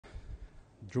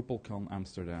DrupalCon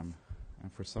Amsterdam,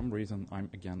 and for some reason I'm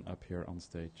again up here on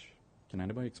stage. Can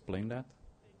anybody explain that?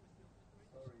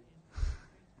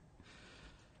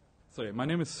 So yeah, my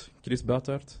name is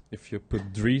KrisBuytaert. If you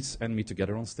put Dries and me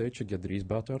together on stage, you get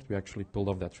DrupalCon. We actually pulled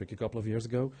off that trick a couple of years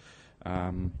ago.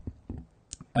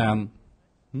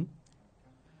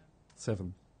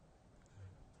 7.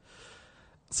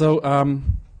 So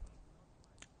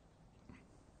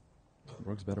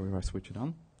works better if I switch it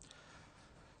on.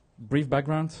 Brief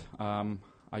background.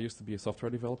 I used to be a software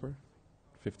developer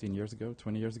 15 years ago,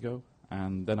 20 years ago,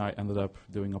 and then I ended up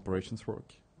doing operations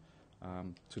work.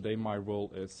 Today my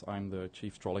role is I'm the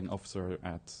Chief Trolling Officer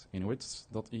at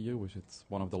Inuits.eu, which is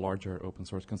one of the larger open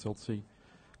source consultancy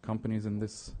companies in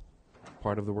this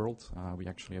part of the world. We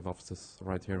actually have offices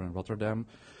right here in Rotterdam,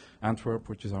 Antwerp,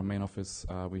 which is our main office.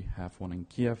 We have one in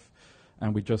Kiev,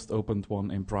 and we just opened one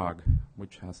in Prague,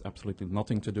 which has absolutely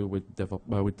nothing to do with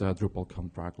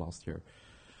DrupalCon Prague last year.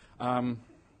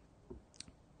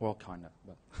 Well, kind of,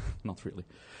 but not really.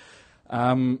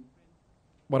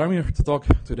 What I'm here to talk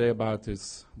today about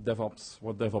is DevOps,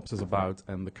 what DevOps is about,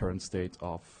 and the current state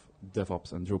of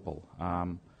DevOps and Drupal.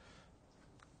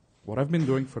 What I've been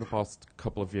doing for the past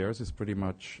couple of years is pretty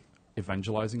much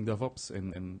evangelizing DevOps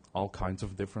in all kinds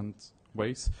of different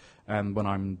ways. And when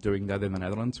I'm doing that in the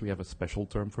Netherlands, we have a special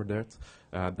term for that.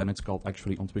 Then it's called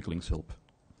actually ontwikkelingshulp.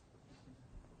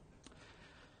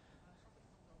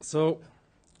 So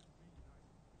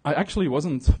I actually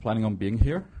wasn't planning on being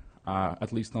here.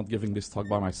 At least not giving this talk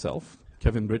by myself.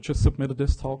 Kevin Bridges submitted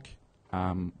this talk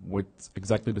with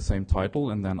exactly the same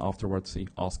title, and then afterwards he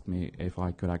asked me if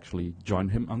I could actually join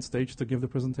him on stage to give the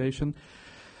presentation.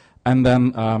 And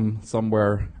then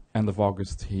somewhere end of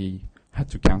August he had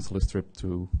to cancel his trip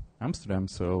to Amsterdam,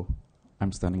 so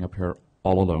I'm standing up here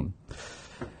all alone.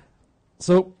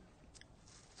 So,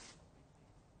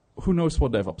 who knows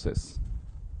what DevOps is?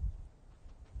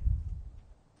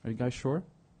 Are you guys sure?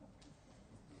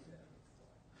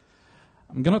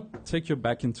 I'm going to take you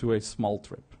back into a small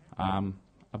trip.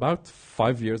 About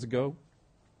 5 years ago,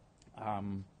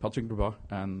 Patrick Dubois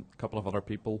and a couple of other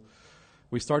people,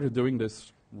 we started doing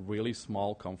this really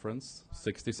small conference,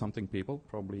 60-something people,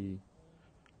 probably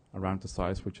around the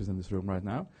size which is in this room right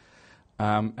now.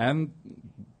 And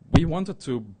we wanted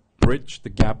to bridge the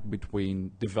gap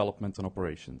between development and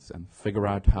operations and figure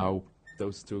out how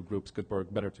those two groups could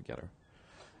work better together.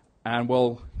 And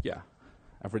well, yeah,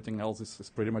 everything else is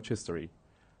pretty much history.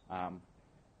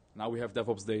 Now we have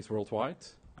DevOps days worldwide.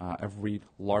 Every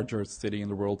larger city in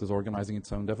the world is organizing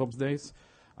its own DevOps days.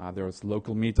 There's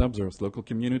local meetups, there's local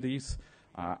communities.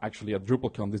 Actually at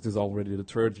DrupalCon, this is already the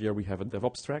 3rd year we have a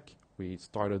DevOps track. We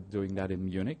started doing that in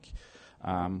Munich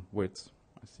with,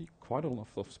 I see quite a lot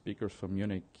of speakers from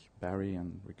Munich, Barry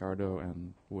and Ricardo,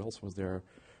 and who else was there,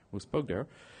 who spoke there.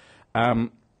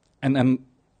 And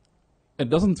it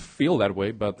doesn't feel that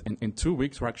way, but in 2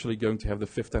 weeks we're actually going to have the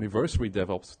 5th anniversary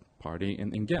DevOps party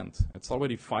in Ghent. It's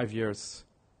already 5 years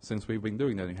since we've been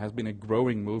doing that. It has been a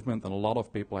growing movement, and a lot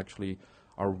of people actually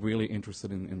are really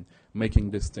interested in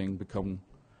making this thing become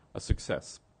a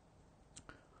success.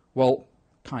 Well,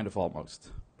 kind of almost.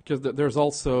 Because there's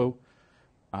also,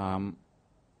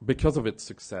 because of its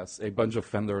success, a bunch of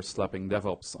vendors slapping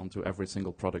DevOps onto every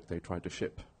single product they try to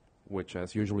ship, which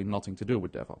has usually nothing to do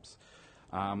with DevOps.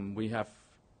 We have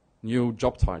new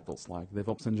job titles like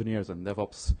DevOps engineers and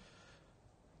DevOps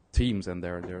teams, and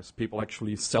there's people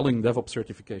actually selling DevOps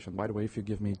certification. By the way, if you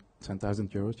give me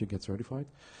 10,000 euros, you get certified.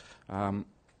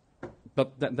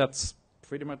 But that's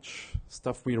pretty much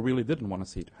stuff we really didn't want to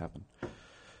see to happen.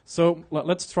 So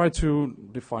let's try to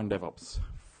define DevOps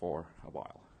for a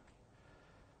while.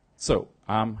 So,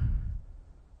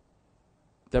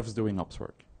 devs doing ops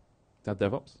work. Is that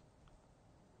DevOps?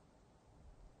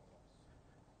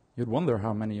 You'd wonder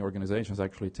how many organizations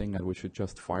actually think that we should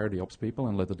just fire the ops people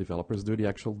and let the developers do the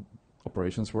actual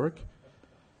operations work.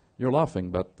 You're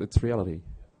laughing, but it's reality.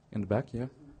 In the back, yeah?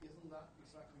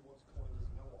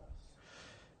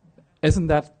 Isn't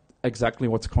that exactly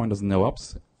what's coined as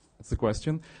no-ops? That's the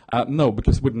question. No,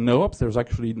 because with no-ops, there's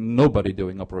actually nobody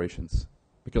doing operations.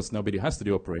 Because nobody has to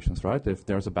do operations, right? If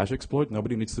there's a bash exploit,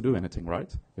 nobody needs to do anything,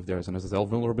 right? If there's an SSL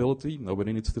vulnerability,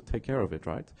 nobody needs to take care of it,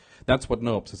 right? That's what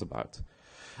no-ops is about.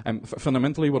 And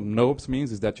fundamentally, what no-ops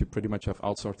means is that you pretty much have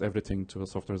outsourced everything to a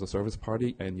software as a service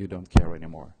party, and you don't care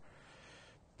anymore.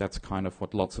 That's kind of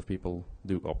what lots of people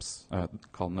do ops,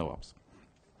 call no-ops.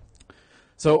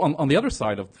 So on the other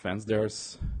side of the fence,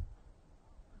 there's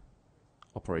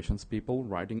operations people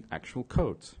writing actual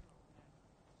code.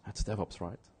 That's DevOps,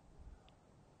 right?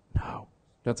 No,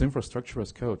 that's infrastructure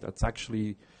as code. That's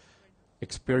actually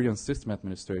experienced system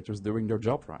administrators doing their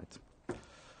job right.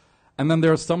 And then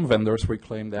there are some vendors who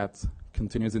claim that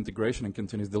continuous integration and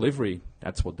continuous delivery,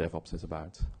 that's what DevOps is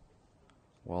about.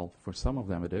 Well, for some of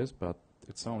them it is, but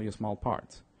it's only a small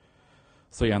part.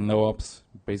 So yeah, NoOps,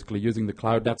 basically using the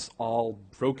cloud, that's all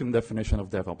broken definition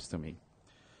of DevOps to me.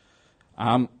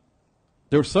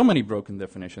 There are so many broken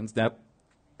definitions that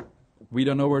we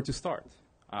don't know where to start.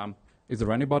 Is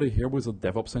there anybody here who's a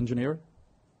DevOps engineer?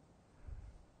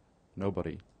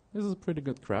 Nobody. This is a pretty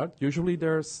good crowd. Usually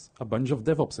there's a bunch of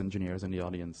DevOps engineers in the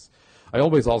audience. I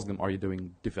always ask them, are you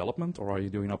doing development, or are you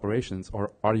doing operations,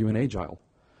 or are you in Agile?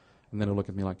 And then they look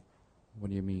at me like, what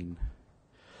do you mean?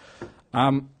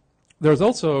 There's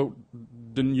also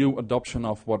the new adoption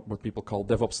of what people call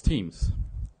DevOps teams.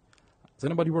 Is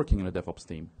anybody working in a DevOps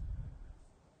team?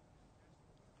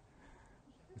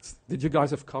 Did you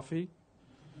guys have coffee?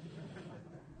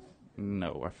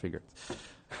 No, I figured.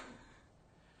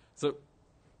 So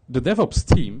the DevOps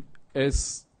team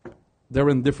they're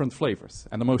in different flavors.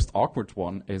 And the most awkward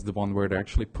one is the one where they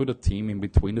actually put a team in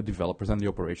between the developers and the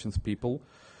operations people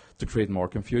to create more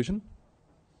confusion.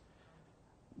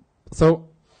 So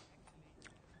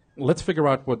let's figure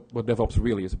out what DevOps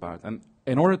really is about. And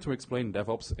in order to explain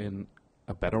DevOps in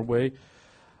a better way,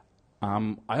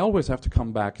 I always have to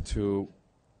come back to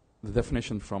the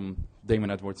definition from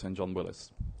Damon Edwards and John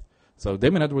Willis. So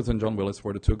Damon Edwards and John Willis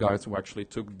were the two guys who actually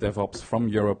took DevOps from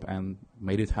Europe and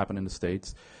made it happen in the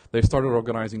States. They started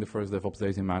organizing the first DevOps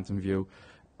days in Mountain View.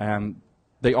 And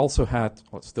they also had,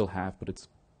 well, still have, but it's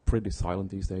pretty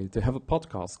silent these days, they have a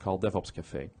podcast called DevOps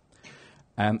Cafe.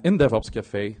 And in DevOps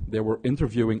Cafe, they were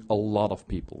interviewing a lot of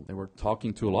people. They were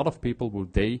talking to a lot of people who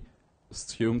they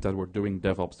assumed that were doing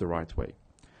DevOps the right way.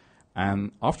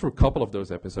 And after a couple of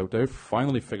those episodes, they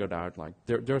finally figured out like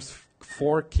there's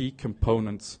 4 key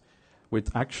components which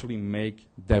actually make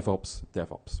DevOps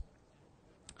DevOps.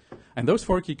 And those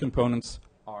 4 key components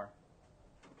are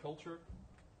culture,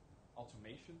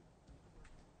 automation,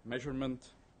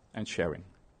 measurement, and sharing.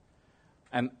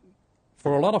 And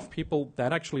for a lot of people,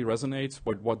 that actually resonates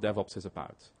with what DevOps is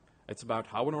about. It's about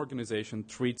how an organization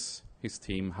treats his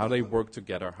team, how they work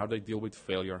together, how they deal with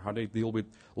failure, how they deal with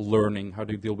learning, how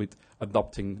they deal with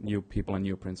adopting new people and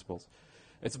new principles.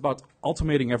 It's about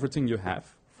automating everything you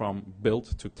have, from build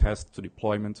to test to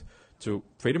deployment to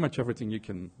pretty much everything you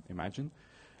can imagine.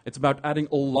 It's about adding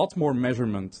a lot more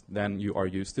measurement than you are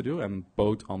used to do, and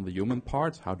both on the human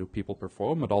part, how do people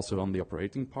perform, but also on the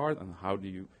operating part, and how do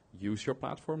you use your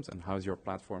platforms, and how is your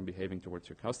platform behaving towards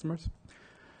your customers.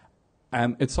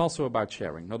 And it's also about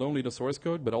sharing, not only the source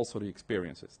code, but also the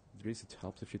experiences. Dries, it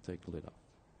helps if you take the lid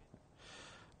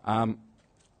off.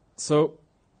 So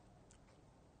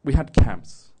we had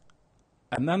camps.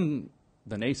 And then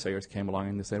the naysayers came along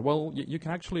and they said, well, you can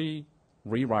actually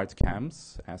rewrite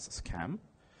CAMs as scam,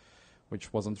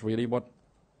 which wasn't really what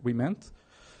we meant.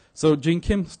 So Gene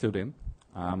Kim stood in.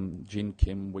 Gene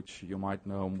Kim, which you might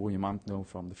know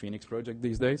from the Phoenix project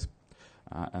these days,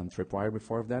 and Tripwire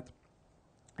before that.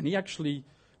 And he actually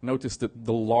noticed that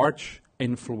the large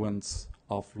influence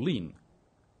of Lean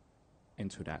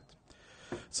into that.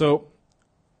 So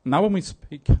now when we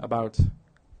speak about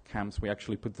CAMs, we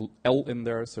actually put the L in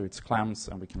there, so it's clams,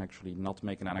 and we can actually not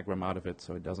make an anagram out of it,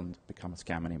 so it doesn't become a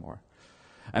scam anymore.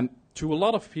 And to a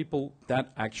lot of people,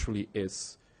 that actually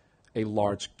is a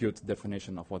large, good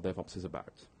definition of what DevOps is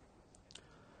about.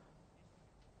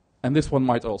 And this one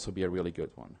might also be a really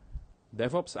good one.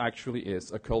 DevOps actually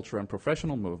is a culture and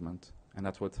professional movement, and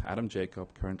that's what Adam Jacob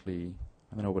currently,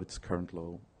 I don't know what his current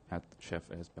role at Chef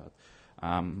is, but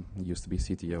he used to be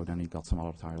CTO, then he got some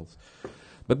other titles.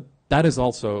 But that is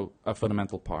also a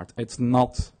fundamental part. It's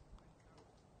not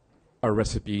a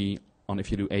recipe on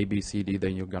if you do A, B, C, D,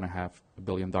 then you're going to have $1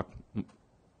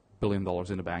 billion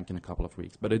in the bank in a couple of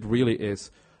weeks. But it really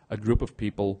is a group of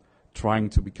people trying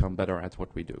to become better at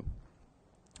what we do.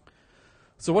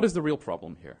 So what is the real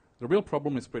problem here? The real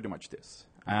problem is pretty much this.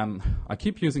 And I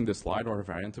keep using this slide or a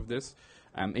variant of this.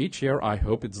 And each year, I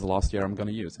hope it's the last year I'm going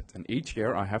to use it. And each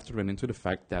year, I have to run into the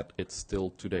fact that it's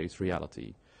still today's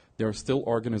reality. There are still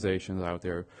organizations out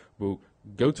there who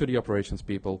go to the operations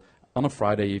people on a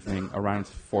Friday evening around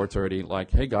 4:30, like,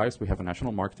 hey guys, we have a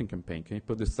national marketing campaign. Can you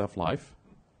put this stuff live?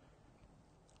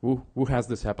 Who has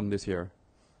this happened this year?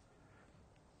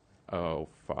 Oh,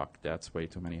 fuck, that's way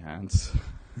too many hands.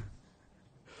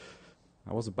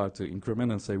 I was about to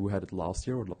increment and say we had it last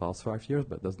year or the past 5 years,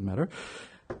 but it doesn't matter.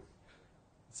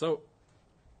 So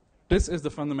this is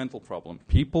the fundamental problem.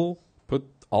 People put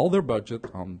all their budget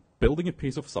on building a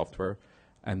piece of software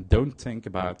and don't think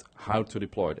about how to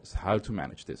deploy this, how to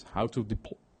manage this, how to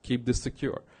keep this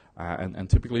secure. And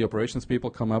typically operations people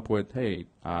come up with, hey,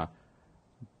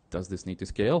 does this need to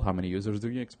scale? How many users do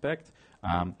you expect?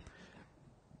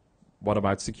 What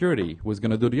about security? Who's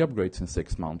going to do the upgrades in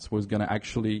 6 months? Who's going to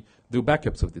actually do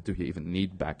backups of it? Do you even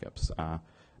need backups?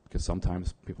 Because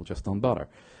sometimes people just don't bother.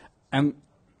 And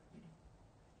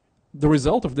the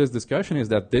result of this discussion is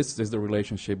that this is the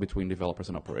relationship between developers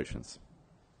and operations.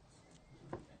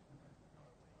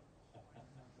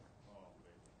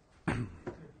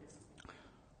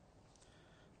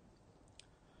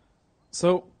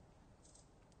 So,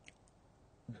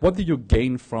 what do you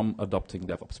gain from adopting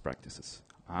DevOps practices?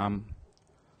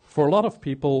 For a lot of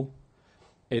people,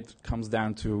 it comes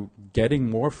down to getting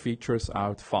more features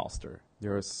out faster.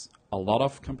 There's a lot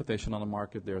of competition on the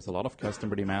market. There's a lot of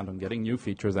customer demand on getting new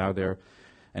features out there.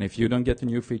 And if you don't get the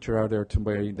new feature out there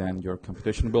today, then your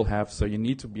competition will have. So you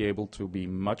need to be able to be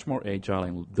much more agile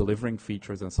in delivering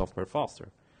features and software faster.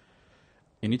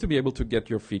 You need to be able to get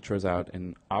your features out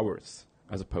in hours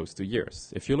as opposed to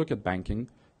years. If you look at banking,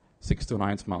 6 to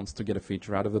 9 months to get a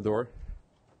feature out of the door,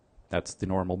 that's the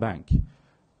normal bank.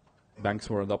 Banks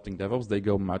who are adopting DevOps, they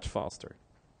go much faster.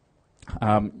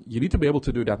 You need to be able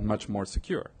to do that much more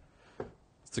secure.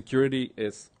 Security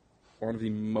is one of the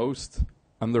most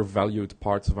undervalued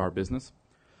parts of our business,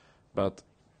 but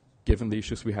given the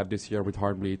issues we had this year with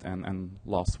Heartbleed and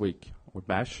last week with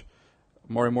Bash,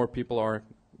 more and more people are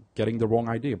getting the wrong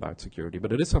idea about security,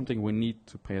 but it is something we need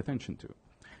to pay attention to.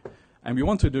 And we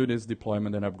want to do this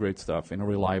deployment and upgrade stuff in a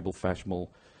reliable fashion,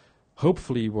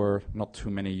 hopefully where not too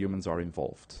many humans are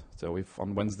involved. So if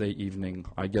on Wednesday evening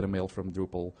I get a mail from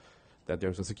Drupal that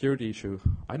there's a security issue,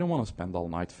 I don't want to spend all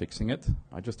night fixing it.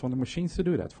 I just want the machines to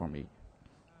do that for me.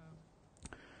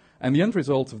 And the end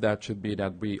result of that should be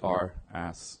that we are,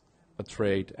 as a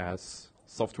trade, as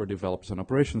software developers and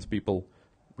operations people,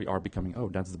 we are becoming, oh,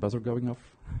 that's the buzzer going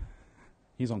off?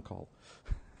 He's on call.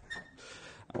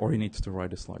 Or he needs to write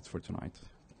the slides for tonight.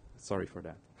 Sorry for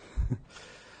that.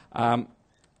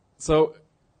 So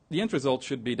the end result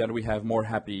should be that we have more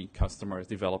happy customers,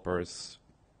 developers,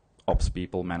 ops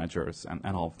people, managers,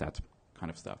 and all of that kind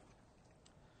of stuff.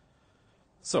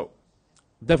 So,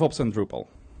 DevOps and Drupal.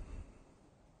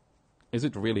 Is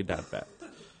it really that bad?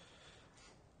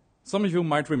 Some of you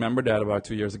might remember that about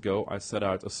 2 years ago, I set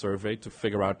out a survey to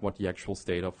figure out what the actual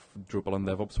state of Drupal and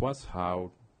DevOps was,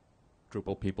 how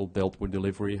Drupal people dealt with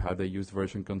delivery, how they used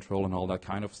version control and all that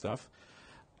kind of stuff.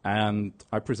 And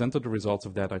I presented the results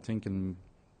of that, I think, in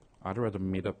either at a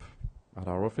meetup at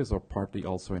our office or partly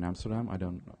also in Amsterdam. I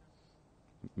don't know.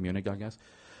 Munich, I guess.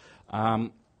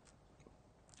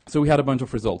 So we had a bunch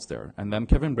of results there. And then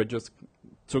Kevin Bridges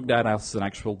took that as an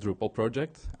actual Drupal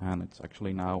project, and it's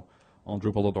actually now on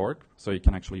Drupal.org. So you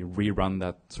can actually rerun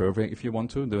that survey if you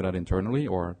want to, do that internally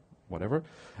or whatever.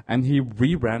 And he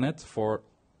reran it for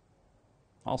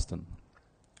Austin.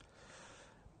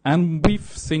 And we've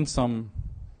seen some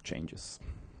changes.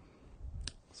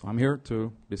 So I'm here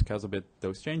to discuss a bit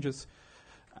those changes.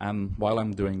 And while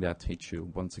I'm doing that, teach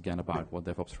you once again about what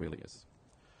DevOps really is.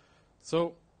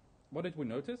 So what did we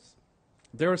notice?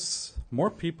 There's more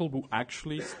people who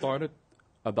actually started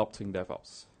adopting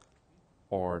DevOps,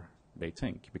 or they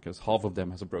think, because half of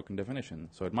them has a broken definition.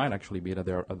 So it might actually be that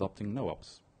they're adopting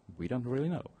NoOps. We don't really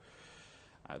know.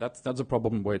 That's a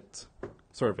problem with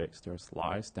surveys. There's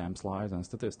lies, damn lies, and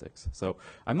statistics. So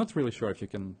I'm not really sure if you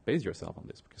can base yourself on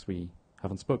this, because we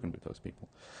haven't spoken with those people.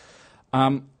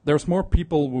 There's more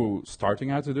people who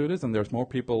starting out to do this, and there's more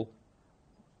people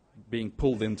being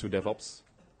pulled into DevOps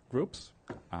groups.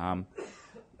 And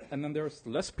then there's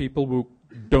less people who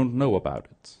don't know about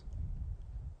it.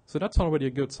 So that's already a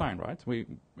good sign, right?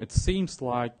 It seems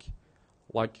like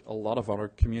a lot of other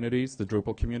communities, the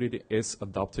Drupal community is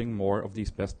adopting more of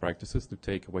these best practices to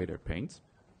take away their pains.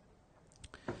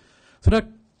 So that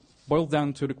boils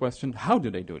down to the question, how do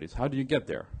they do this? How do you get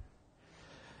there?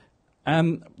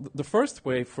 And the first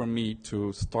way for me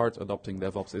to start adopting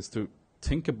DevOps is to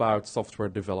think about software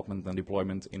development and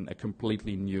deployment in a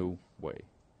completely new way.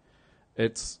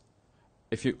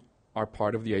 If you are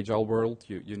part of the agile world,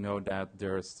 you know that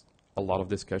there's a lot of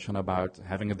discussion about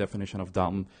having a definition of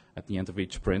done at the end of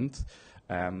each sprint.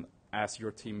 As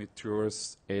your team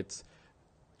matures, it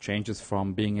changes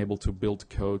from being able to build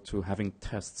code to having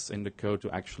tests in the code to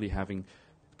actually having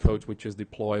code which is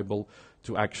deployable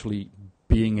to actually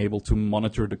being able to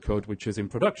monitor the code which is in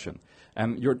production.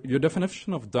 And your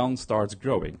definition of done starts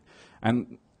growing.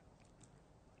 And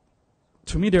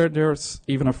to me, there's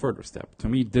even a further step. To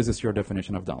me, this is your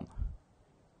definition of done.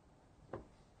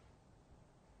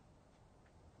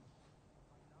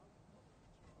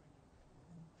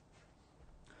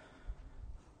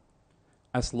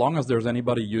 As long as there's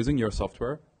anybody using your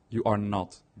software, you are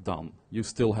not done. You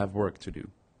still have work to do.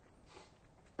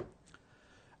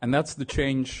 And that's the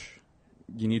change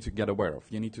you need to get aware of.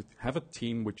 You need to have a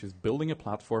team which is building a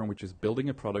platform, which is building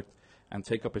a product, and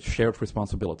take up a shared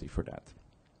responsibility for that.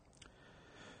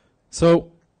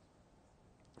 So,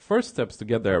 first steps to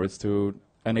get there is to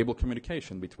enable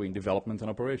communication between development and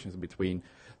operations, between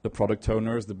the product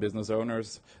owners, the business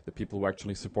owners, the people who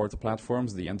actually support the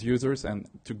platforms, the end users, and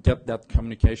to get that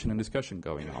communication and discussion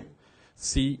going on.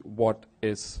 See what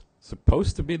is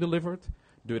supposed to be delivered,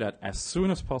 do that as soon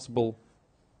as possible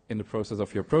in the process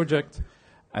of your project,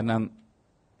 and then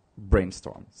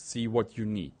brainstorm. See what you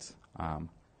need.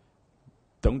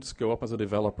 Don't go up as a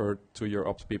developer to your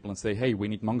ops people and say, hey, we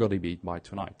need MongoDB by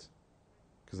tonight.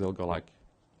 Because they'll go like,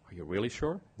 are you really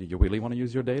sure? Do you really want to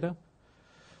use your data?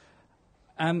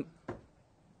 And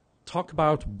talk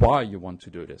about why you want to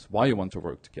do this, why you want to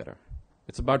work together.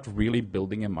 It's about really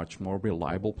building a much more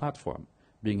reliable platform,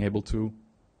 being able to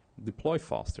deploy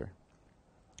faster,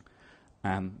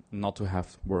 and not to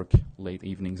have work late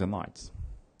evenings and nights.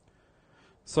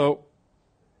 So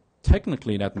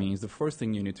technically that means the first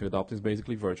thing you need to adopt is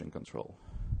basically version control.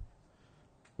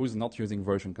 Who's not using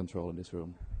version control in this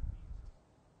room?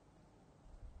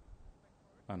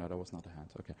 Oh no, that was not a hand,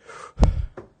 okay.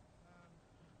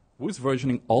 Who's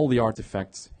versioning all the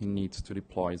artifacts he needs to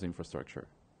deploy his infrastructure?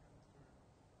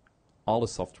 All the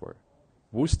software.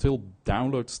 Who still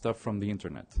downloads stuff from the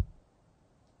internet?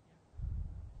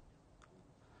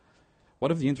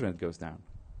 What if the internet goes down?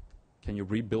 Can you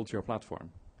rebuild your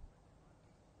platform?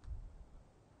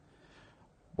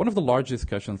 One of the large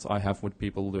discussions I have with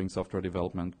people doing software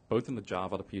development, both in the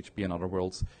Java, the PHP, and other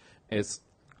worlds, is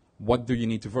what do you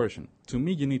need to version? To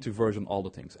me, you need to version all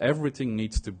the things. Everything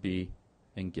needs to be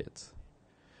in Git.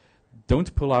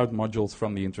 Don't pull out modules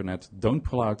from the internet. Don't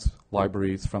pull out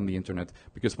libraries from the internet,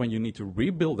 because when you need to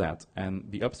rebuild that and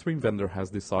the upstream vendor has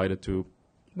decided to,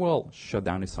 well, shut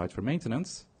down his site for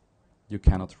maintenance, you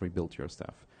cannot rebuild your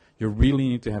stuff. You really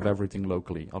need to have everything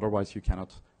locally, otherwise you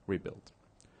cannot rebuild.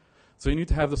 So you need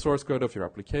to have the source code of your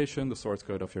application, the source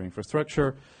code of your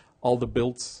infrastructure, all the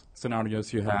build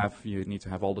scenarios you have. You need to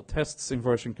have all the tests in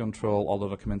version control, all the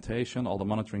documentation, all the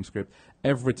monitoring script.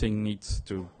 Everything needs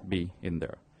to be in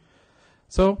there.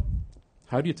 So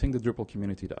how do you think the Drupal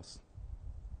community does?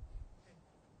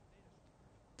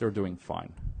 They're doing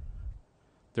fine.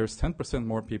 There's 10%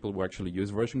 more people who actually use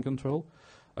version control.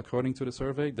 According to the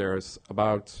survey, there's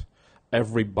about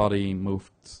everybody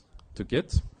moved to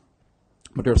Git.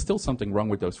 But there's still something wrong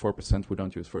with those 4% who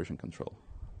don't use version control.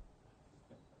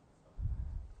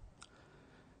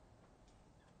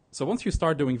 So once you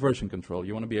start doing version control,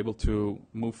 you want to be able to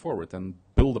move forward and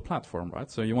build a platform, right?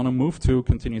 So you want to move to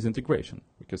continuous integration,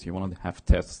 because you want to have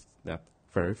tests that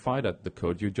verify that the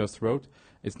code you just wrote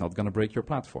is not going to break your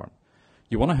platform.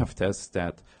 You want to have tests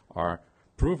that are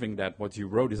proving that what you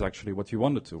wrote is actually what you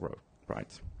wanted to write,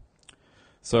 right?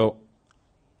 So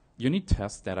you need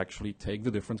tests that actually take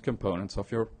the different components of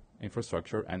your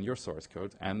infrastructure and your source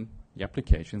code and the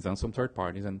applications and some third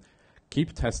parties and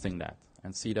keep testing that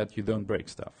and see that you don't break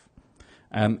stuff.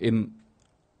 And in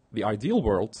the ideal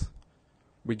world,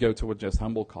 we go to what Just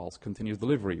Humble calls continuous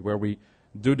delivery, where we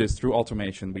do this through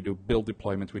automation, we do build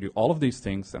deployment, we do all of these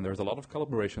things, and there's a lot of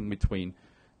collaboration between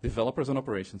developers and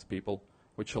operations people,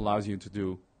 which allows you to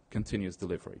do continuous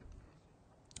delivery.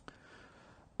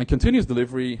 And continuous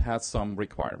delivery has some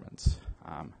requirements.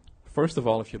 First of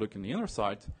all, if you look in the inner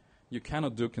side, you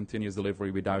cannot do continuous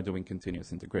delivery without doing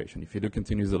continuous integration. If you do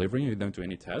continuous delivery and you don't do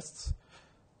any tests,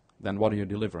 then what are you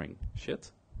delivering?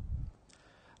 Shit.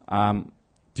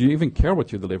 Do you even care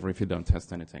what you deliver if you don't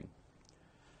test anything?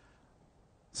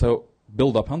 So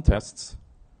build up on tests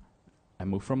and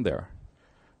move from there.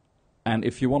 And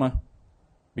if you want to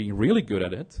be really good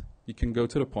at it, you can go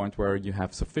to the point where you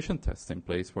have sufficient tests in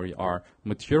place, where you are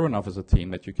mature enough as a team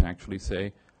that you can actually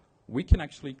say, we can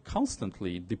actually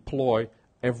constantly deploy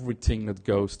everything that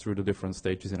goes through the different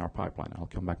stages in our pipeline. I'll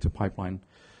come back to pipeline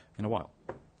in a while.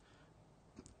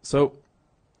 So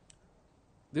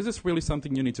this is really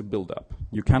something you need to build up.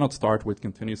 You cannot start with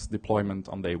continuous deployment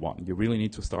on day one. You really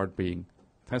need to start being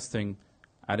testing,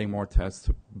 adding more tests,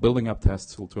 building up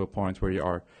tests to a point where you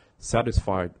are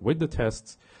satisfied with the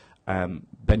tests, and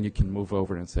then you can move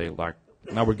over and say, like,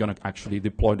 now we're going to actually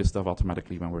deploy this stuff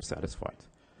automatically when we're satisfied.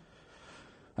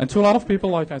 And to a lot of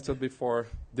people, like I said before,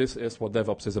 this is what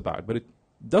DevOps is about. But it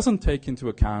doesn't take into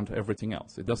account everything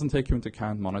else. It doesn't take into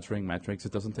account monitoring metrics.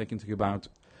 It doesn't take into account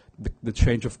the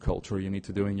change of culture you need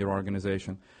to do in your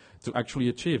organization to actually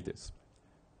achieve this.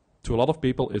 To a lot of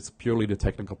people, it's purely the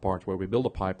technical part where we build a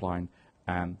pipeline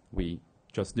and we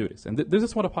just do this. And this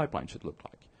is what a pipeline should look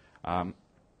like.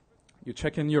 You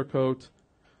check in your code.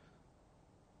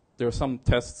 There are some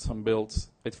tests, some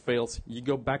builds. It fails. You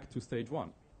go back to stage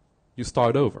one. you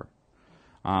start over.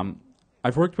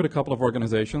 I've worked with a couple of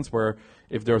organizations where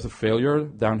if there's a failure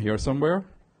down here somewhere,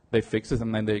 they fix it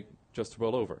and then they just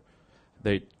roll over.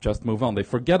 They just move on. They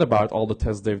forget about all the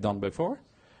tests they've done before,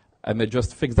 and they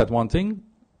just fix that one thing,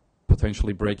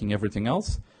 potentially breaking everything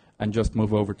else, and just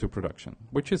move over to production,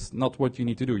 which is not what you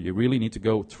need to do. You really need to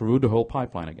go through the whole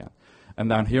pipeline again. And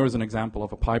down here is an example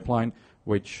of a pipeline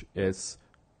which is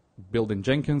built in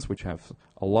Jenkins, which have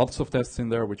lots of tests in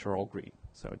there, which are all green.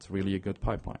 So it's really a good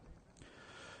pipeline.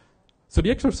 So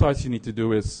the exercise you need to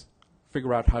do is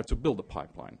figure out how to build a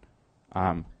pipeline.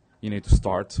 You need to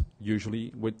start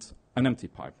usually with an empty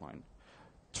pipeline.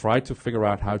 Try to figure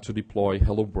out how to deploy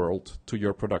Hello World to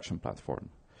your production platform.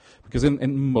 Because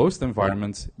in most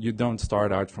environments, you don't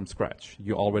start out from scratch.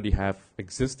 You already have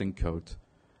existing code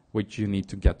which you need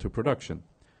to get to production.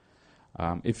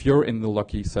 If you're in the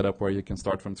lucky setup where you can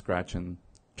start from scratch and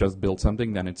just build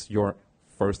something, then it's your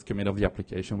first commit of the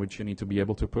application which you need to be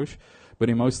able to push. But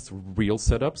in most real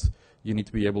setups, you need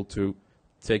to be able to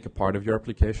take a part of your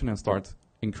application and start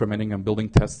incrementing and building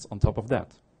tests on top of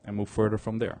that and move further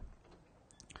from there.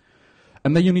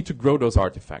 And then you need to grow those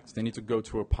artifacts. They need to go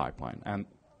through a pipeline. And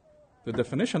the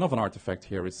definition of an artifact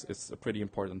here is a pretty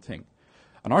important thing.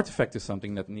 An artifact is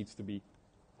something that needs to be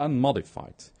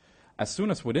unmodified. As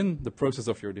soon as within the process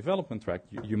of your development track,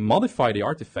 you modify the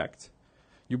artifact,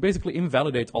 you basically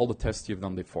invalidate all the tests you've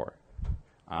done before.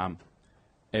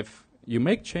 If you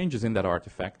make changes in that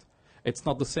artifact, it's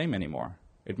not the same anymore.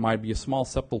 It might be a small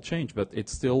subtle change, but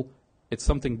it's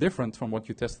something different from what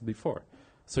you tested before.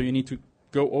 So you need to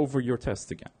go over your tests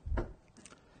again.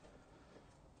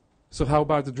 So how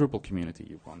about the Drupal community,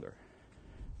 you wonder?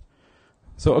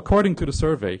 So according to the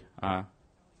survey,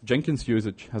 Jenkins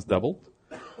usage has doubled.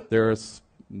 There's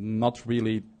not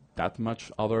really that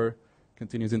much other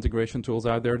continuous integration tools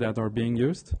out there that are being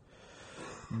used.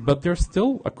 But there's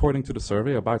still, according to the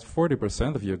survey, about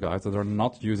 40% of you guys that are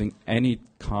not using any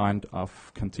kind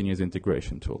of continuous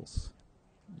integration tools.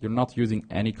 You're not using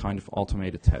any kind of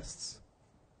automated tests.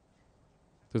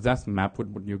 Does that map what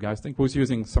you guys think? Who's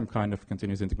using some kind of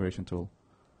continuous integration tool?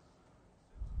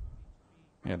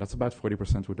 Yeah, that's about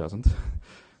 40% who doesn't.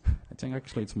 I think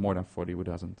actually it's more than 40 who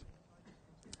doesn't.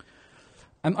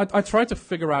 And I tried to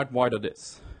figure out why that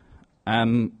is.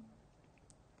 And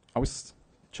I was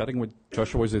chatting with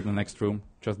Joshua, who was in the next room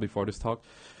just before this talk.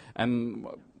 And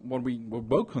what we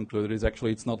both concluded is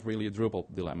actually it's not really a Drupal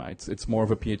dilemma. It's more of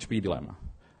a PHP dilemma.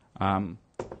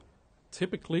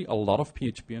 Typically, a lot of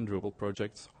PHP and Drupal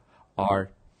projects are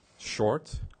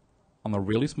short, on a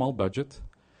really small budget,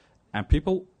 and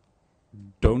people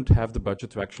don't have the budget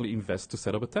to actually invest to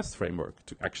set up a test framework,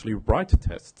 to actually write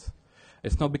tests.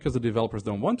 It's not because the developers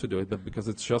don't want to do it, but because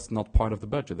it's just not part of the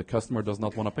budget. The customer does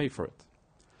not want to pay for it.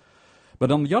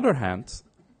 But on the other hand,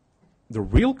 the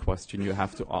real question you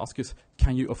have to ask is,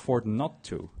 can you afford not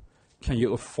to? Can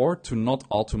you afford to not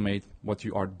automate what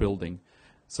you are building?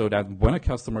 So that when a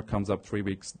customer comes up 3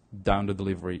 weeks down the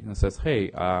delivery and says,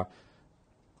 hey,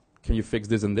 can you fix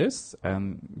this and this?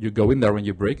 And you go in there and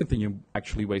you break it, and you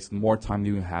actually waste more time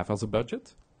than you have as a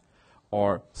budget.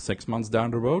 Or 6 months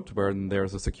down the road where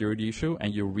there's a security issue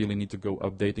and you really need to go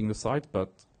updating the site, but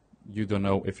you don't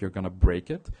know if you're going to break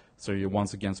it. So you're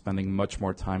once again spending much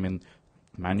more time in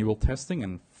manual testing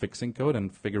and fixing code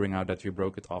and figuring out that you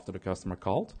broke it after the customer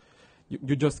called.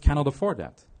 You just cannot afford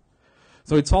that.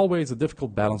 So it's always a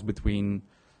difficult balance between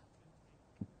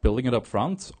building it up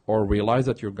front or realize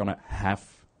that you're going to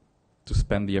have to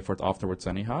spend the effort afterwards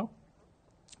anyhow.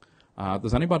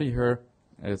 Does anybody here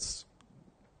is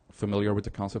familiar with the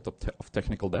concept of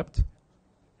technical debt?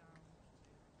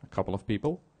 A couple of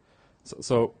people.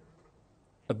 So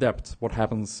a debt, what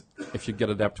happens if you get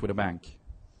a debt with a bank?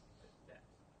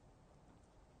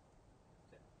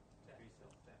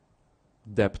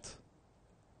 Debt.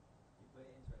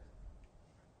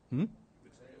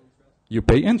 You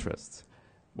pay interest.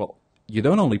 Well, you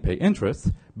don't only pay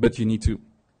interest, but you need to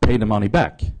pay the money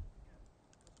back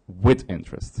with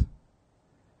interest.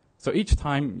 So each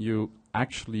time you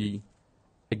actually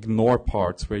ignore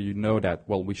parts where you know that,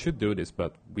 well, we should do this,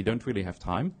 but we don't really have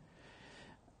time,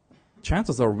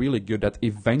 chances are really good that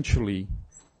eventually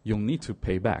you'll need to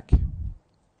pay back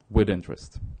with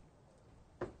interest.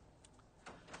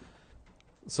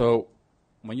 So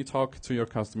when you talk to your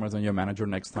customers and your manager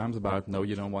next time about, no,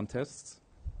 you don't want tests,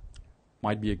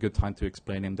 might be a good time to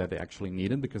explain him that they actually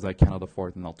need it because I cannot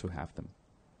afford not to have them.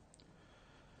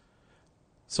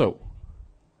 So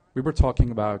we were talking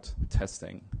about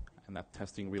testing, and that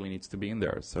testing really needs to be in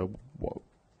there. So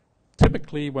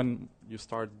typically when you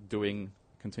start doing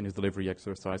continuous delivery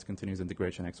exercise, continuous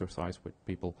integration exercise with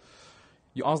people,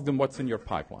 you ask them what's in your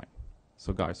pipeline.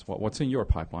 So guys, what's in your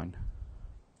pipeline?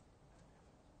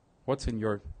 What's in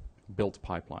your build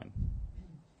pipeline?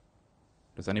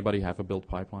 Does anybody have a build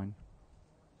pipeline?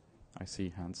 I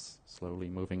see hands slowly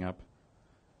moving up.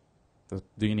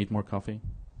 Do you need more coffee?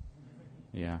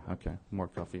 Yeah, okay, more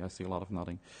coffee. I see a lot of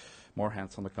nodding. More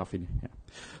hands on the coffee. Yeah.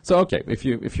 So okay, if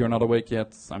you're not awake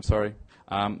yet, I'm sorry.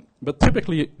 But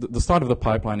typically, the start of the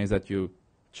pipeline is that you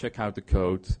check out the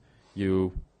code,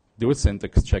 you do a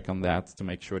syntax check on that to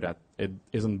make sure that it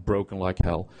isn't broken like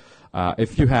hell.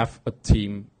 If you have a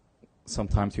team,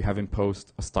 sometimes you have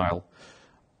imposed a style,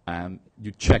 and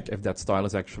you check if that style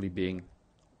is actually being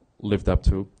lived up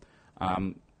to.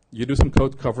 You do some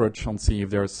code coverage and see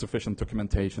if there is sufficient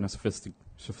documentation and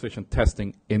sufficient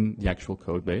testing in the actual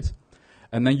code base.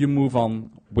 And then you move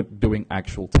on with doing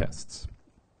actual tests.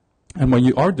 And when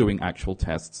you are doing actual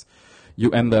tests, you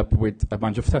end up with a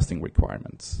bunch of testing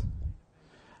requirements.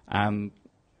 And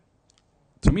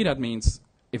to me that means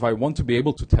if I want to be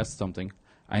able to test something,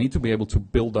 I need to be able to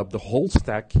build up the whole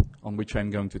stack on which I'm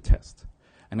going to test.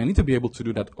 And I need to be able to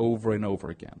do that over and over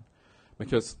again.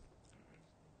 Because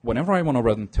whenever I want to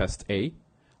run test A,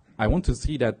 I want to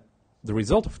see that the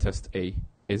result of test A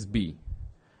is B.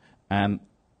 And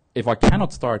if I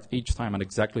cannot start each time at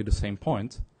exactly the same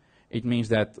point, it means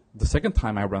that the second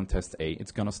time I run test A,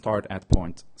 it's going to start at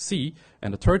point C,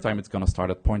 and the third time it's going to start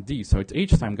at point D. So it's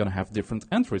each time going to have different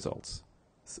end results,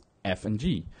 F and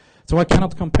G. So I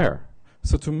cannot compare.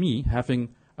 So to me, having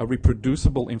a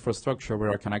reproducible infrastructure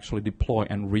where I can actually deploy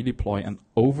and redeploy and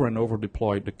over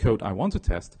deploy the code I want to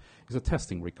test is a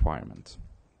testing requirement.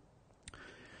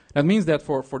 That means that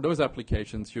for those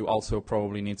applications, you also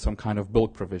probably need some kind of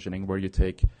bulk provisioning where you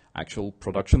take actual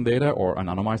production data or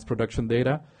anonymized production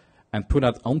data and put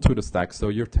that onto the stack so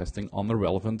you're testing on the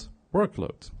relevant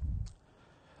workload.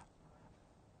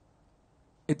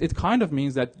 It kind of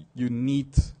means that you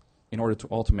need, in order to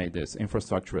automate this,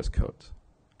 infrastructure as code.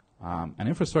 And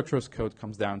infrastructure as code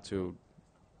comes down to,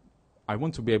 I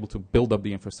want to be able to build up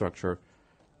the infrastructure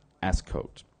as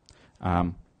code.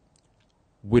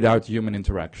 Without human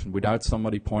interaction, without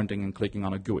somebody pointing and clicking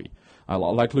on a GUI.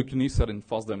 Like Luc Denis said in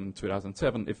FOSDEM in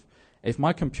 2007, if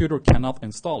my computer cannot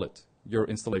install it, your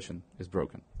installation is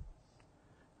broken.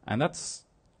 And that's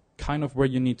kind of where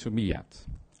you need to be at.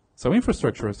 So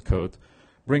infrastructure as code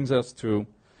brings us to,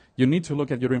 you need to look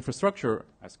at your infrastructure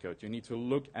as code. You need to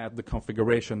look at the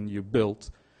configuration you built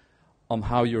on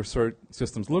how your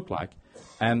systems look like.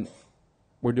 And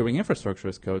we're doing infrastructure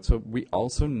as code, so we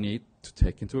also need to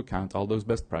take into account all those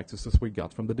best practices we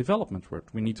got from the development work.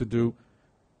 We need to do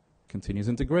continuous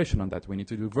integration on that. We need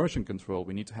to do version control.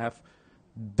 We need to have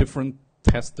different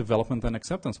test development and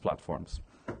acceptance platforms.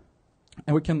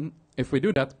 And we can, if we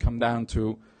do that, come down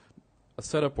to a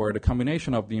setup where the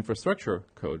combination of the infrastructure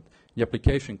code, the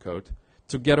application code,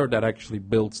 together that actually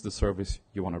builds the service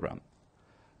you want to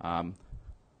run.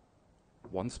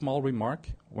 One small remark,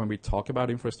 when we talk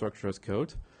about infrastructure as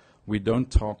code, we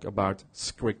don't talk about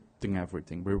scripting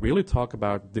everything. We really talk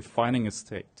about defining a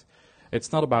state.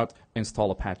 It's not about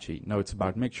install Apache. No, it's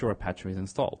about make sure Apache is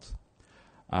installed.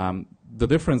 The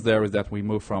difference there is that we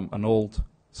move from an old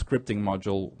scripting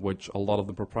module, which a lot of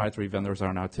the proprietary vendors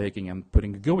are now taking and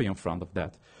putting a GUI in front of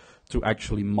that, to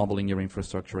actually modeling your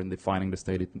infrastructure and defining the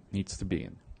state it needs to be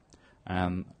in.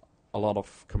 And a lot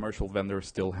of commercial vendors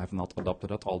still have not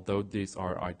adopted it, although these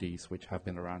are IDs which have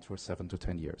been around for 7 to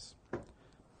 10 years.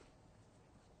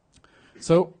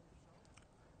 So,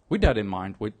 with that in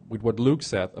mind, with what Luke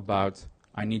said about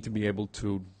I need to be able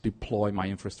to deploy my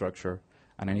infrastructure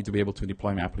and I need to be able to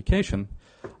deploy my application,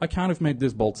 I kind of made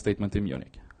this bold statement in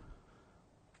Munich.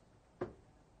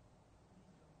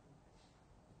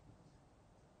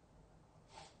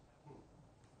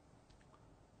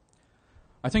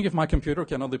 I think if my computer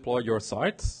cannot deploy your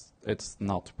site, it's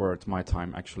not worth my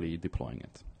time actually deploying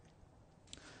it.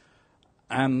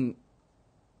 And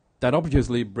that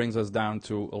obviously brings us down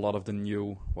to a lot of the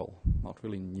new, well, not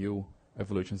really new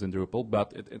evolutions in Drupal,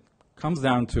 but it comes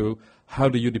down to how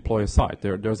do you deploy a site.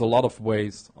 There's a lot of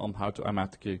ways on how to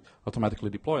automatically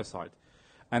deploy a site.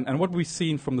 And what we've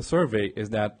seen from the survey is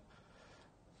that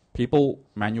people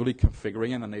manually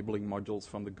configuring and enabling modules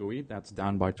from the GUI, that's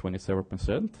down by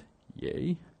 27%.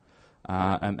 Yay.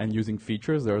 And using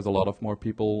features, there's a lot of more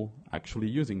people actually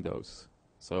using those.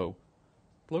 So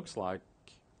it looks like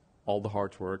all the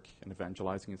hard work and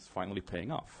evangelizing is finally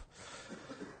paying off.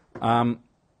 On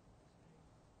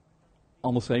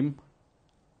the same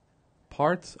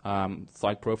part,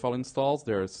 site profile installs,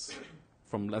 there's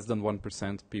from less than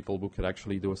 1% people who could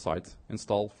actually do a site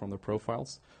install from their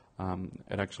profiles.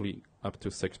 It actually up to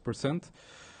 6%.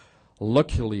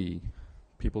 Luckily,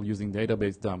 people using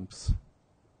database dumps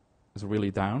is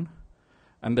really down.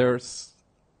 And there's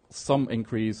some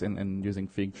increase in using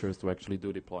features to actually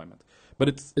do deployment. But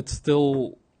it's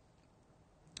still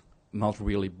not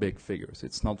really big figures.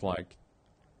 It's not like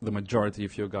the majority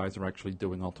of you guys are actually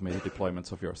doing automated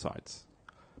deployments of your sites.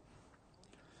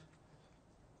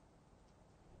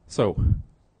 So,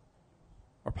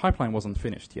 our pipeline wasn't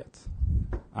finished yet.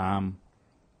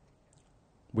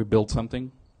 We built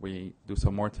something, we do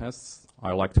some more tests.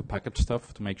 I like to package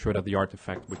stuff to make sure that the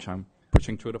artifact which I'm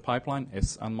pushing through the pipeline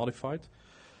is unmodified.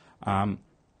 I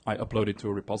upload it to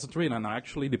a repository and then I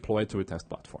actually deploy it to a test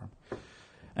platform.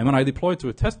 And when I deploy it to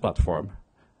a test platform,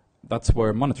 that's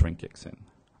where monitoring kicks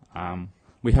in.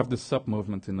 We have this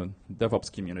sub-movement in the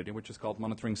DevOps community which is called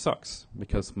monitoring sucks,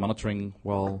 because monitoring,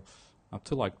 well, up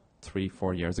to like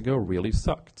 3-4 years ago really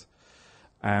sucked.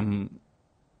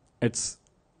 It's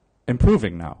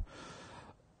improving now.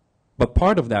 But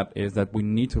part of that is that we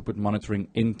need to put monitoring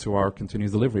into our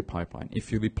continuous delivery pipeline.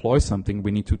 If you deploy something, we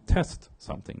need to test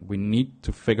something. We need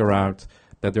to figure out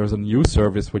that there's a new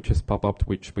service which has popped up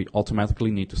which we automatically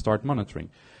need to start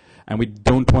monitoring. And we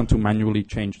don't want to manually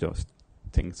change those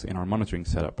things in our monitoring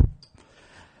setup.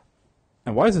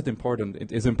 And why is it important?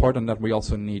 It is important that we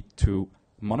also need to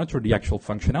monitor the actual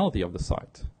functionality of the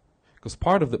site. Because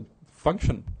part of the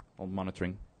function of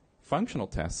monitoring, functional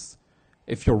tests,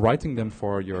 if you're writing them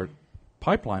for your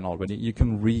pipeline already, you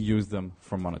can reuse them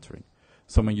for monitoring.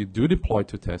 So when you do deploy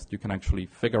to test, you can actually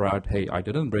figure out, hey, I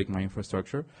didn't break my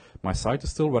infrastructure, my site is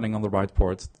still running on the right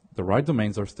ports, the right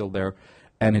domains are still there,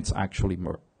 and it's actually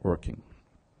working.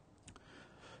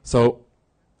 So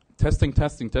testing,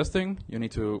 you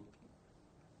need to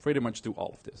pretty much do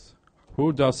all of this.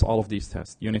 Who does all of these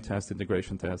tests? Unit tests,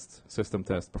 integration tests, system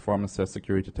tests, performance tests,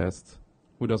 security tests.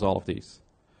 Who does all of these?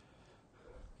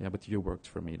 Yeah, but you worked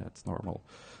for me, that's normal.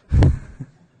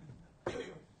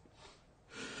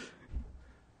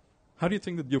 How do you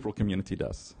think the Drupal community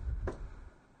does?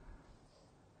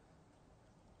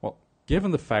 Well, given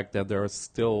the fact that there is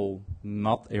still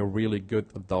not a really good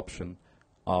adoption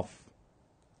of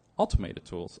automated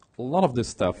tools, a lot of this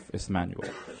stuff is manual.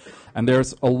 And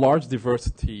there's a large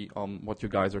diversity on what you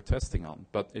guys are testing on,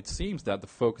 but it seems that the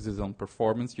focus is on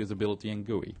performance, usability, and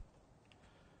GUI,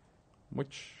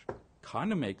 which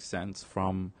kind of makes sense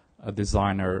from a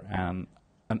designer and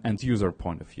an end user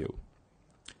point of view.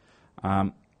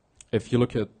 If you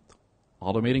look at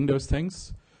automating those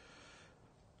things,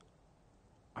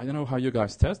 I don't know how you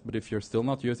guys test, but if you're still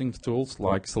not using tools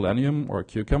like Selenium or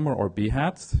Cucumber or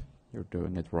Behat, you're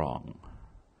doing it wrong.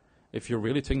 If you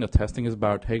really think that testing is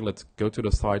about, hey, let's go to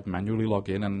the site, manually log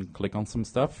in and click on some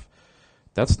stuff,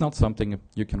 that's not something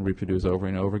you can reproduce over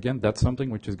and over again. That's something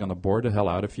which is going to bore the hell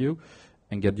out of you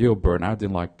and get you a burnout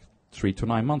in like 3 to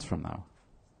 9 months from now.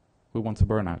 Who wants a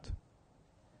burnout?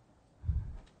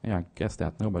 Yeah, I guess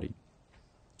that, nobody.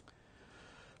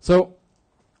 So,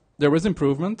 there is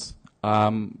improvement,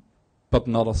 but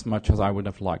not as much as I would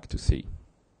have liked to see.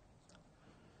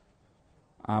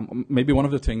 Maybe one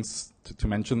of the things to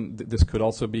mention, this could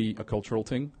also be a cultural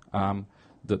thing.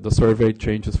 The survey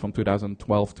changes from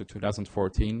 2012 to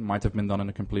 2014 might have been done in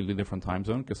a completely different time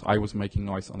zone, because I was making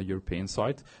noise on the European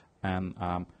side, and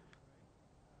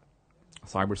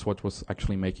CyberSwatch was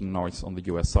actually making noise on the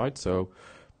US side, so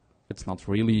it's not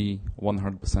really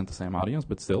 100% the same audience,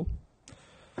 but still.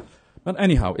 But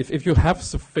anyhow, if you have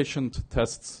sufficient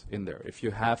tests in there, if you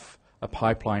have a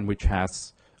pipeline which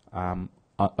has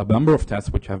a number of tests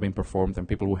which have been performed and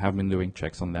people who have been doing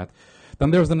checks on that,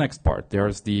 then there's the next part.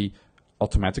 There's the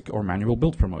automatic or manual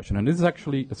build promotion. And this is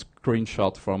actually a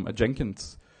screenshot from a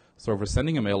Jenkins server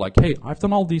sending a mail like, hey, I've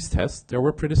done all these tests. They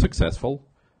were pretty successful.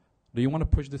 Do you want to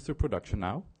push this to production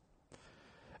now?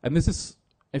 And this is,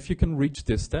 if you can reach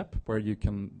this step where you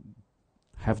can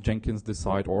have Jenkins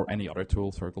decide, or any other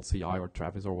tool, Circle CI or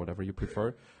Travis or whatever you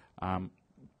prefer,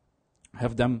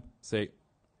 have them say,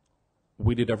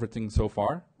 we did everything so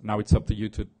far. Now it's up to you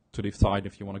to decide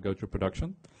if you want to go to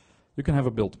production. You can have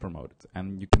a build promoted,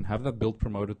 and you can have that build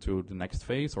promoted to the next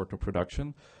phase or to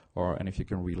production. And if you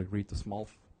can really read the small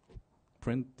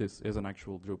print, this is an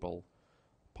actual Drupal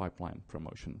pipeline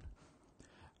promotion.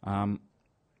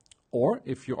 Or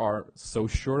if you are so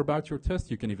sure about your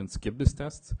test, you can even skip this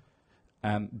test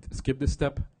and skip this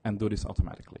step and do this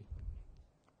automatically.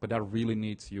 But that really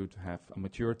needs you to have a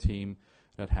mature team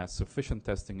that has sufficient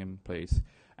testing in place,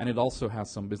 and it also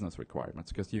has some business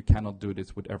requirements, because you cannot do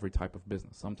this with every type of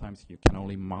business. Sometimes you can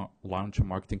only launch a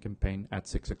marketing campaign at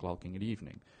 6 o'clock in the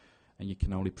evening, and you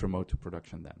can only promote to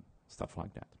production then, stuff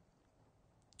like that.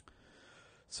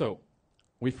 So,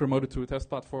 we've promoted to a test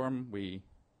platform, we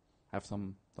have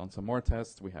done some more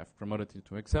tests. We have promoted it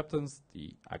to acceptance.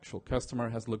 The actual customer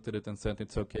has looked at it and said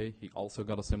it's okay. He also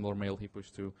got a similar mail he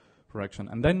pushed to production.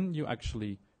 And then you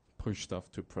actually push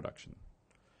stuff to production.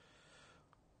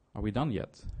 Are we done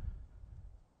yet?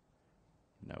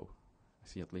 No. I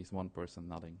see at least one person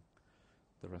nodding.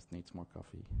 The rest needs more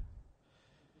coffee.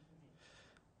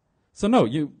 So no,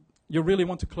 you really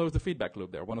want to close the feedback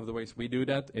loop there. One of the ways we do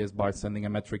that is by sending a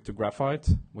metric to Graphite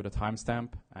with a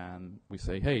timestamp, and we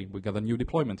say, hey, we got a new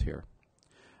deployment here.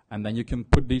 And then you can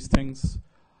put these things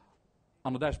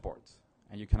on the dashboard,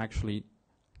 and you can actually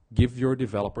give your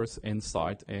developers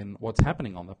insight in what's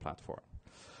happening on the platform,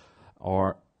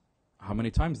 or how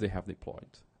many times they have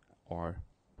deployed, or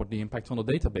what the impact on the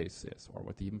database is, or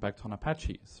what the impact on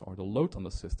Apache is, or the load on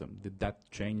the system. Did that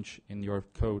change in your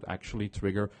code actually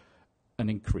trigger an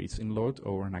increase in load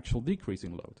or an actual decrease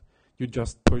in load? You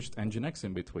just pushed Nginx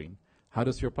in between. How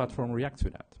does your platform react to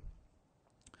that?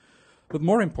 But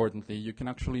more importantly, you can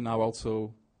actually now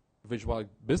also visualize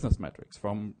business metrics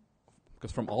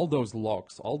because from all those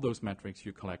logs, all those metrics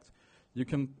you collect, you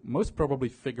can most probably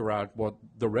figure out what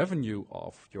the revenue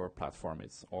of your platform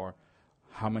is, or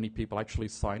how many people actually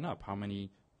sign up, how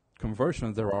many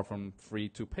conversions there are from free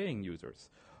to paying users.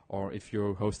 Or if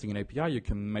you're hosting an API, you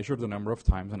can measure the number of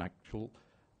times an actual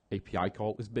API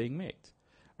call is being made.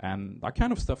 And that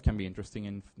kind of stuff can be interesting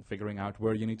in figuring out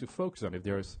where you need to focus on.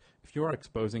 If you are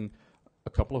exposing a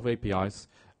couple of APIs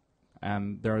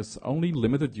and there's only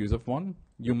limited use of one,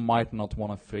 you might not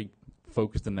want to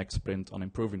focus the next sprint on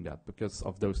improving that because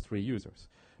of those 3 users.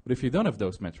 But if you don't have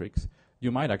those metrics, you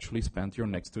might actually spend your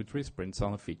next 2-3 sprints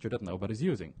on a feature that nobody's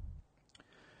using,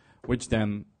 which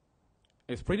then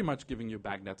is pretty much giving you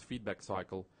back that feedback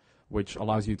cycle, which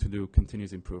allows you to do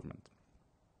continuous improvement.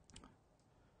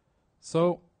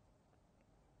 So,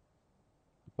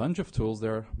 a bunch of tools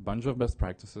there, a bunch of best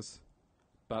practices,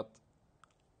 but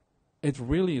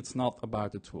it's not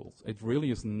about the tools. It really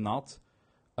is not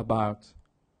about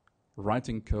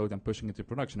writing code and pushing it to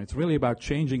production. It's really about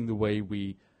changing the way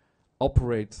we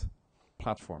operate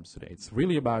platforms today. It's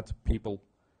really about people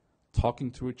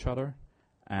talking to each other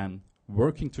and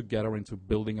working together into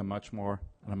building a much more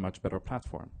and a much better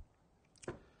platform.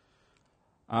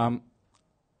 I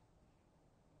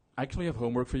actually have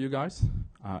homework for you guys.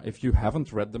 If you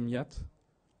haven't read them yet,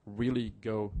 really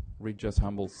go read Jess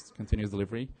Humble's Continuous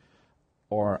Delivery,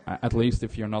 or at least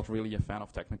if you're not really a fan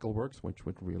of technical works, which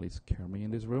would really scare me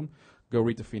in this room, go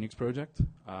read the Phoenix Project.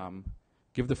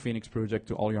 Give the Phoenix Project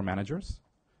to all your managers.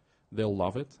 They'll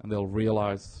love it, and they'll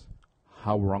realize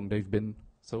how wrong they've been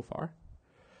so far.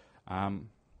 And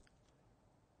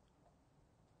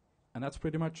that's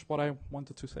pretty much what I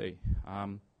wanted to say.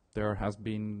 There has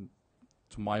been,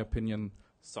 to my opinion,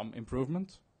 some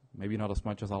improvement, maybe not as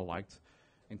much as I liked,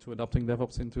 into adopting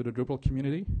DevOps into the Drupal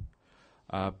community.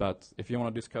 But if you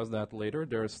want to discuss that later,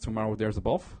 tomorrow there's a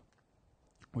BOF,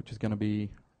 which is going to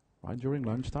be right during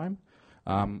lunchtime.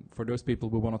 For those people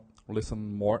who want to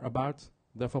listen more about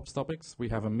DevOps topics, we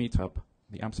have a meetup.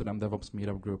 The Amsterdam DevOps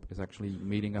meetup group is actually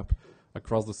meeting up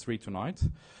across the street tonight.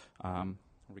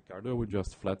 Ricardo, who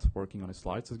just fled working on his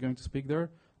slides, is going to speak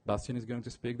there. Bastian is going to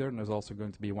speak there, and there's also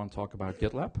going to be one talk about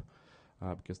GitLab,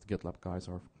 because the GitLab guys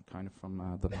are kind of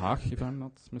from Den Haag, if I'm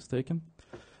not mistaken.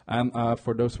 And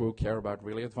for those who care about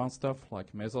really advanced stuff,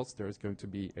 like Mesos, there is going to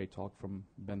be a talk from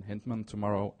Ben Hintman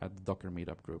tomorrow at the Docker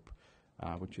meetup group,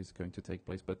 which is going to take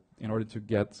place. But in order to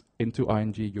get into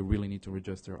ING, you really need to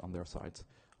register on their site,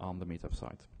 on the meetup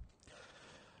site.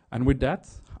 And with that,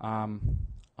 I'm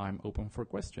open for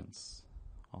questions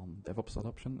on DevOps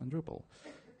adoption and Drupal.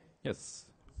 Yes?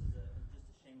 This is just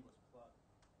a shameless plug.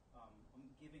 I'm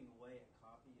giving away a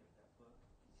copy of that book,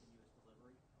 Continuous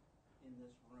Delivery, in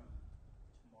this room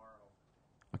tomorrow.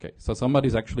 Okay, so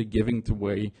somebody's actually giving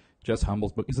away Jess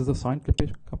Humble's book. Is this a signed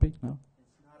copy? No?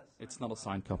 It's not a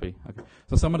signed copy. Okay.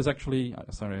 So somebody's actually,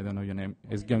 sorry, I don't know your name,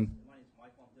 is going... My name's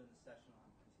Michael. I'm doing a session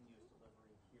on continuous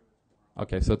delivery here tomorrow.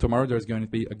 Okay, so tomorrow there's going to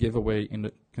be a giveaway in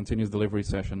the continuous delivery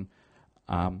session.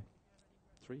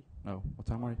 3? No, what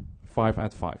time are you? 5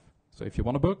 at 5. So if you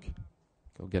want a book,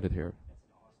 go get it here.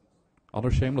 Other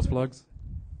shameless plugs?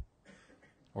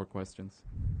 Or questions?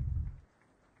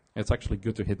 It's actually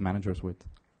good to hit managers with.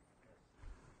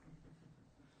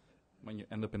 When you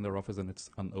end up in their office and it's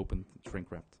unopened,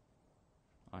 shrink wrapped.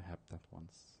 I had that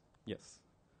once. Yes?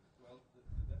 Well, the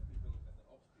dev people and the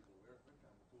ops people, we're kind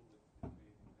of cool with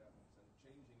creating DevOps and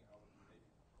changing our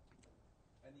behavior.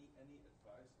 Any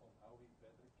advice on how we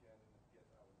better can get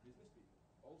our business people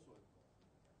also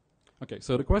involved? Okay,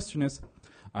 so the question is,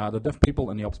 the dev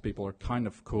people and the ops people are kind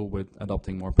of cool with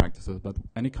adopting more practices, but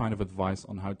any kind of advice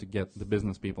on how to get the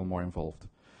business people more involved?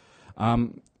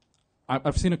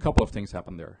 I've seen a couple of things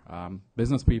happen there.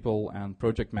 Business people and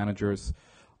project managers,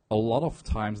 a lot of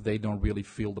times they don't really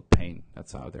feel the pain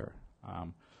that's out there.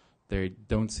 They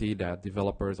don't see that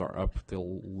developers are up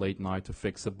till late night to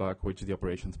fix a bug, which the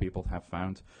operations people have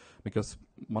found, because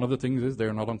one of the things is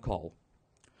they're not on call.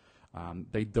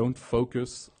 They don't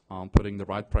focus on putting the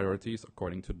right priorities,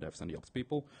 according to the devs and the ops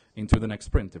people, into the next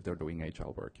sprint if they're doing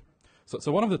agile work.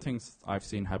 So one of the things I've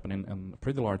seen happen in a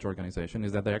pretty large organization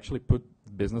is that they actually put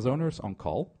business owners on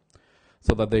call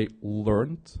so that they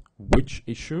learned which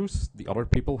issues the other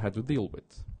people had to deal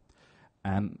with.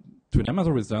 And to them as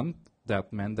a result,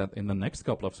 that meant that in the next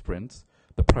couple of sprints,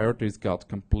 the priorities got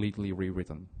completely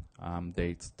rewritten.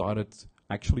 They started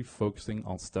actually focusing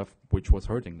on stuff which was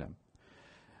hurting them.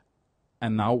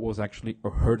 And now was actually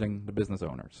hurting the business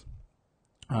owners.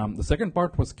 The second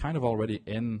part was kind of already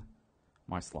in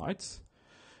my slides,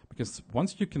 because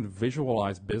once you can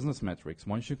visualize business metrics,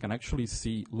 once you can actually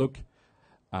see, look,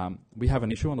 we have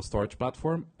an issue on the storage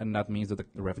platform, and that means that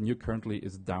the revenue currently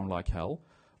is down like hell,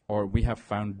 or we have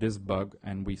found this bug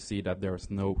and we see that there's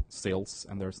no sales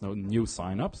and there's no new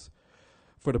signups.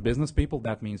 For the business people,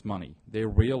 that means money. They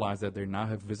realize that they now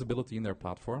have visibility in their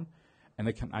platform, and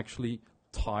they can actually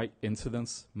tie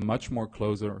incidents much more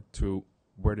closer to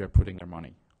where they're putting their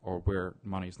money or where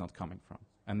money is not coming from.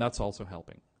 And that's also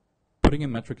helping. Putting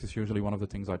in metrics is usually one of the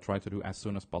things I try to do as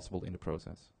soon as possible in the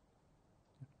process.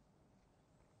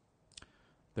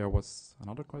 There was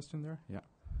another question there? Yeah.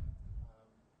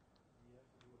 We have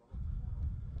to do a lot of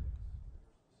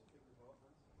specific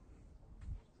development on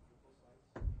most of the Drupal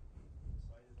sites. The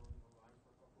site is only online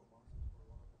for a couple of months for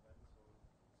one of the events, so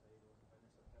say it was an event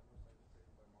in September, site was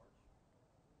created by March.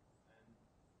 And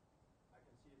I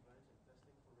can see advantage in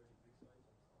testing for really big sites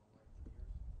and online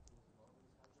engineers. Continuous development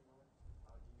is happening on it.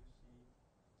 How do you see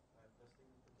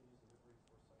testing and continuous delivery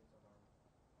for sites that are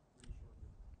really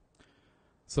short-lived?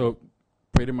 So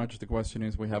pretty much the question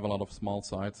is, we have a lot of small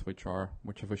sites which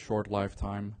have a short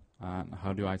lifetime.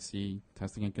 How do I see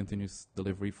testing and continuous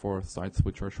delivery for sites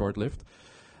which are short-lived?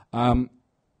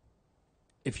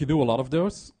 If you do a lot of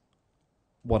those,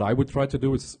 what I would try to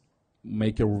do is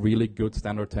make a really good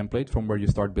standard template from where you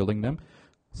start building them,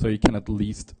 so you can at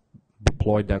least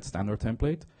deploy that standard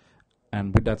template,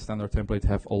 and with that standard template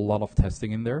have a lot of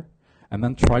testing in there, and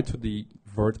then try to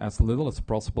divert as little as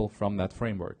possible from that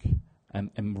framework,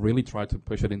 and really try to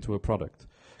push it into a product,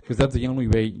 because that's the only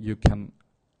way you can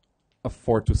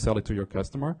afford to sell it to your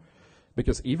customer.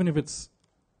 Because even if it's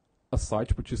a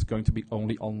site which is going to be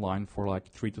only online for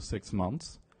like 3 to 6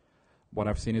 months, what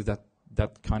I've seen is that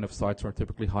that kind of sites are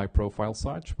typically high-profile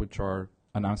sites which are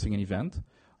announcing an event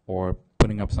or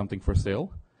putting up something for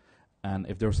sale. And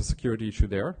if there's a security issue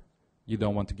there, you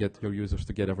don't want to get your users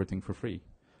to get everything for free.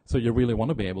 So you really want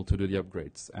to be able to do the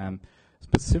upgrades. And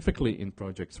specifically in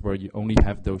projects where you only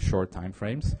have those short time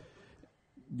frames,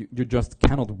 you just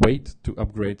cannot wait to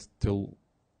upgrade till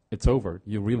it's over.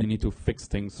 You really need to fix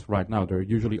things right now. They're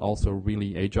usually also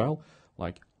really agile,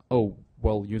 like, oh,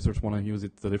 well, users want to use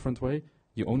it a different way.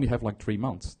 You only have like 3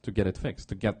 months to get it fixed,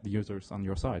 to get the users on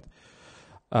your side.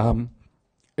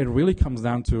 It really comes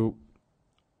down to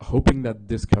hoping that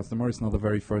this customer is not the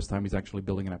very first time he's actually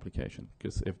building an application,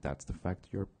 because if that's the fact,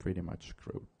 you're pretty much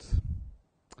screwed.